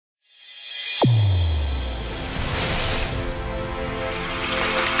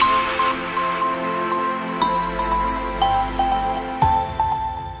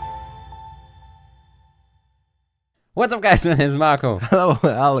What's up, guys? My name is Marco. Hello,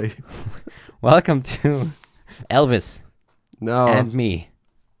 Ali. Welcome to Elvis No, and me.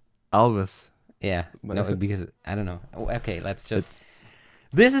 Elvis. Yeah, no, because I don't know. Okay, let's just.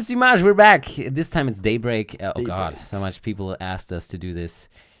 This is Dimash. We're back. This time it's Daybreak. Oh God, so much people asked us to do this.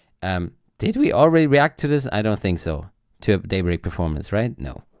 Did we already react to this? I don't think so. To a Daybreak performance, right?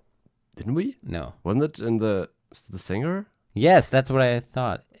 No. Didn't we? No. Wasn't it in the singer? Yes, that's what I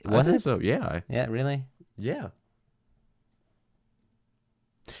thought. Was I think it? so. Yeah. Yeah, really? Yeah.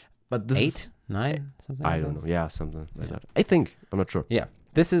 But this 8, is, 9, something. I like don't that? know. Yeah, something like that. I think. I'm not sure. Yeah,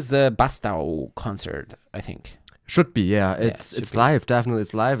 this is the Bastau concert, I think. Should be. Yeah. Yeah, It's should it's be. live. Definitely,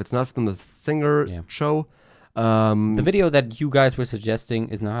 it's live. It's not from the singer show. The video that you guys were suggesting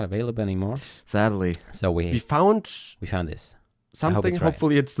is not available anymore. Sadly, So we found this. something. right.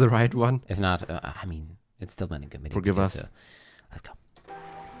 Hopefully, it's the right one. If not, I mean, it's still been a good video. Forgive because, us. Let's go.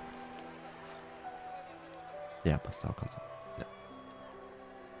 Yeah, Bastau concert.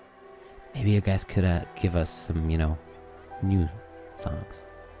 Maybe you guys could give us some, new songs.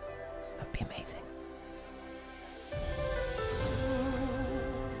 That'd be amazing.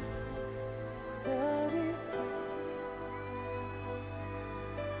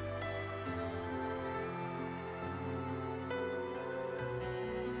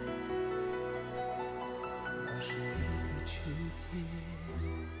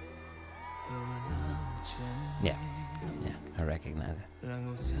 Yeah, I recognize it. 让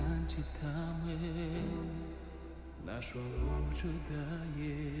我想起他们那双无助的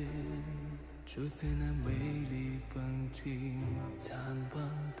眼，住在那美丽风景苍茫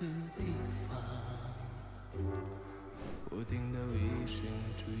的地方。我听到一声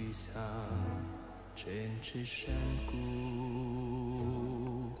追响，振翅山谷。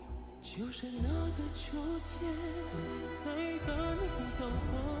就是那个秋天，在干了葡萄花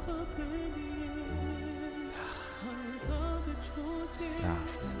的脸。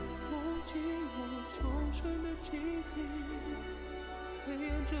 Soft. 托起我重生的基地，黑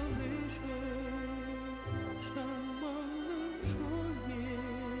暗中泪水沾满了双眼。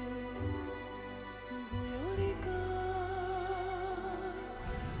不要离开，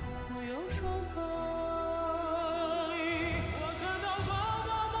不要伤害。我看到妈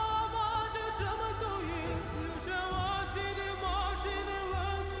就这么走远，留下我记得陌生的问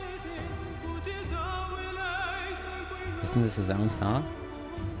句点，不知道未来会不会。 Isn't this his own song?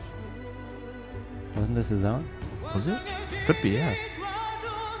 Wasn't this his own? Was it? Could be. Yeah.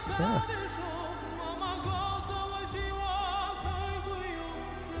 Yeah.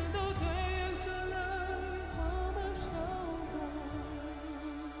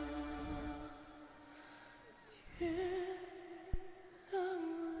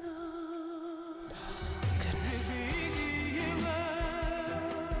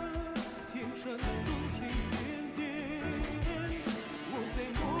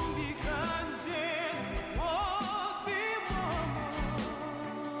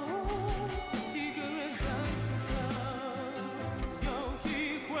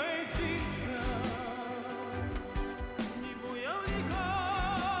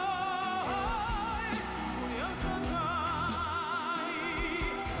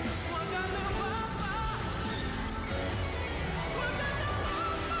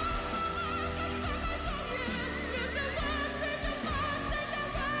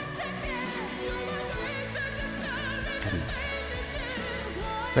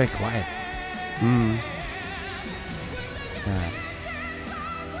 It's very quiet. Sad.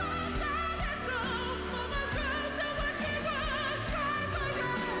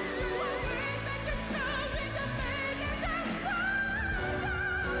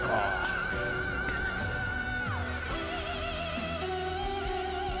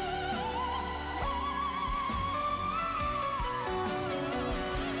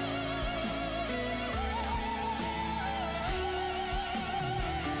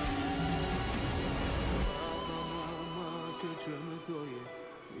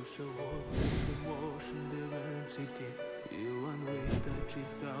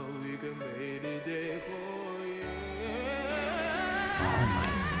 Oh my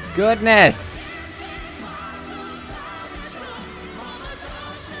goodness!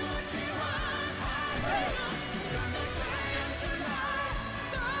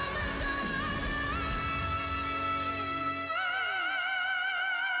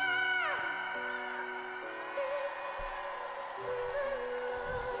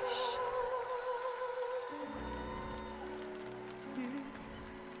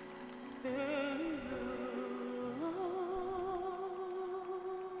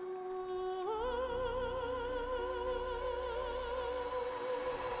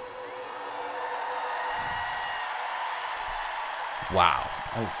 Wow.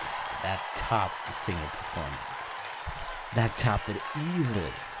 Oh, that topped the singer performance. That topped it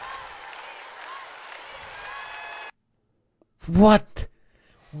easily. What?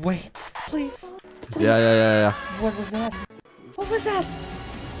 Wait, please. Yeah. What was that? What was that?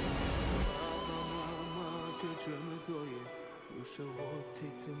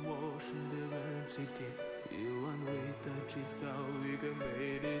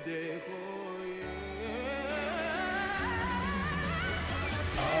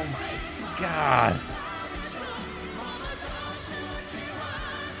 Oh my God.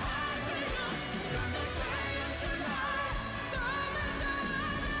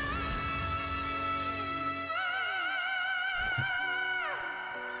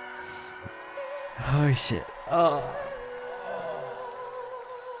 Oh shit. Oh.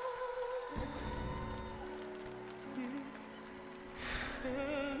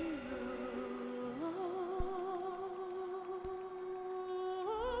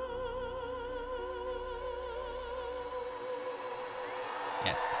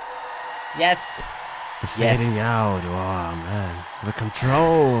 Yes. Yes. The fading out. Oh man. The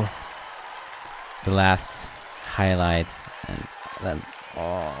control. The last highlight and then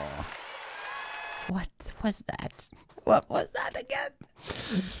oh. What was that? What was that again?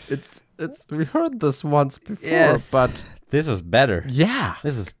 It's we heard this once before, Yes, but this was better. yeah,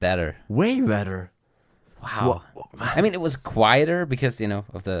 This was better. way better. Wow. I mean, it was quieter because, you know,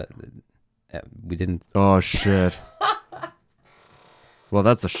 of the we didn't. Oh shit. Well,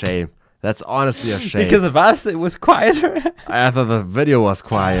 that's a shame. That's honestly a shame. Because of us, it was quieter. I thought the video was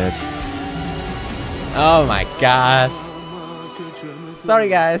quiet. Oh my God. Sorry,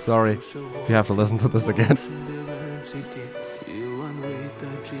 guys. Sorry if you have to listen to this again.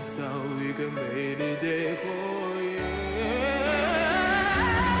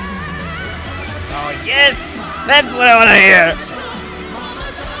 Oh, yes. That's what I want to hear.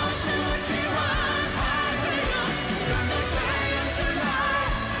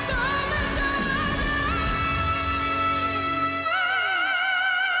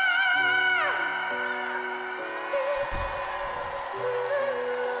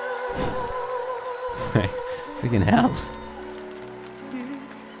 Freaking hell.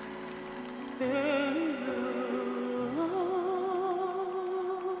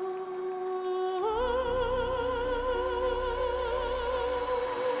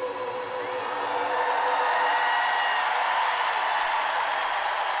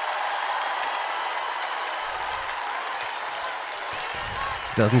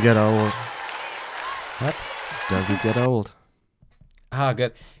 Doesn't get old. What? Doesn't get old. Oh,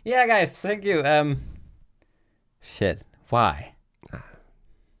 good. Yeah, guys, thank you. Shit. Why?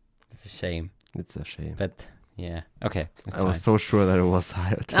 It's a shame. It's a shame. But yeah. Okay. I was so sure that it was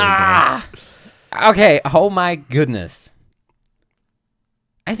higher. Ah! Okay. Oh my goodness.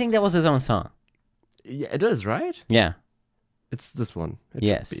 I think that was his own song. Yeah, it is, right? Yeah. It's this one. It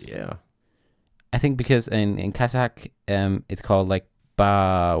Yes. should be, yeah. I think because in Kazakh, it's called like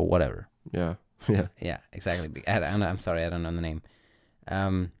ba whatever. Yeah. Yeah. Yeah, exactly. I'm sorry, I don't know the name.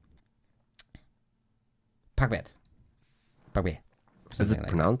 Pakbet. Pakbet. Is it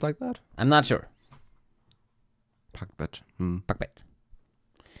pronounced like that? I'm not sure. Pakbet. Pakbet.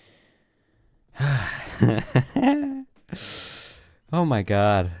 Oh my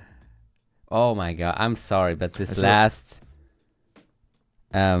God. Oh my God. I'm sorry, but this last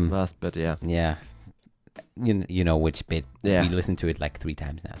bit, yeah. Yeah. You know which bit. Yeah. We listened to it like 3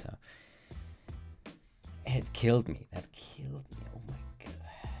 times now, so it killed me. That killed me. Oh my God.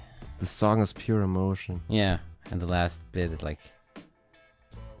 The song is pure emotion. Yeah. And the last bit is like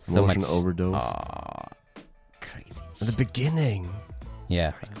so Emotion much overdose. Oh, crazy. At the beginning.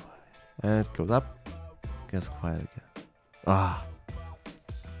 Yeah. And it goes up. Gets quiet again. Ah.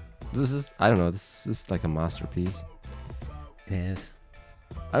 This is, I don't know, this is like a masterpiece. It is.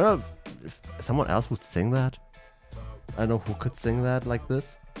 I don't know if someone else would sing that. I don't know who could sing that like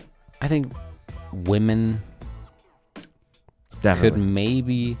this. I think women Definitely. could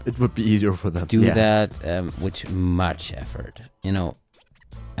maybe It would be easier for them. do that with much effort. You know,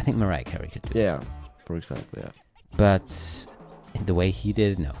 I think Mariah Carey could do it. Yeah, for example, yeah. But in the way he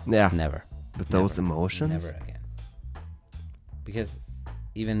did, no. Yeah. Never. With those emotions? Never again. Because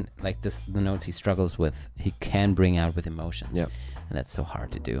even like this, the notes he struggles with, he can bring out with emotions. Yeah. And that's so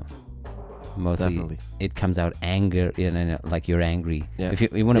hard to do. Mostly Definitely. it comes out anger, you know, like you're angry. Yeah. If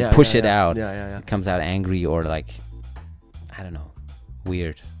you want to push it out, Yeah. it comes out angry or like, I don't know,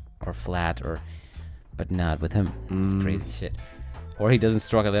 weird or flat or, but not with him. It's crazy shit. Or he doesn't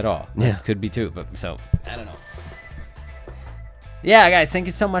struggle at all. Yeah. It could be too, but so, I don't know. Yeah, guys, thank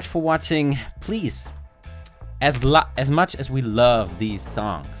you so much for watching. Please as much as we love these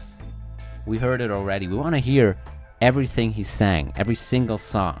songs, we heard it already. We want to hear everything he sang, every single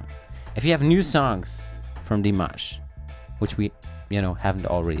song. If you have new songs from Dimash, which we, haven't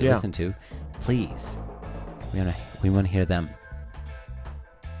already listened to, please, we want to hear them.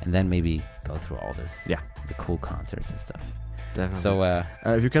 And then maybe go through all this, the cool concerts and stuff. Definitely. So,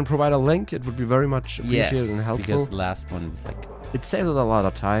 if you can provide a link, it would be very much appreciated and helpful. Because the last one was like... It saves us a lot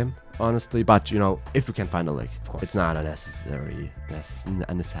of time, honestly, but, if we can find a link, of course. It's not a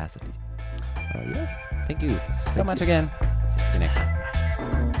necessity. Thank you so much again. See you next time.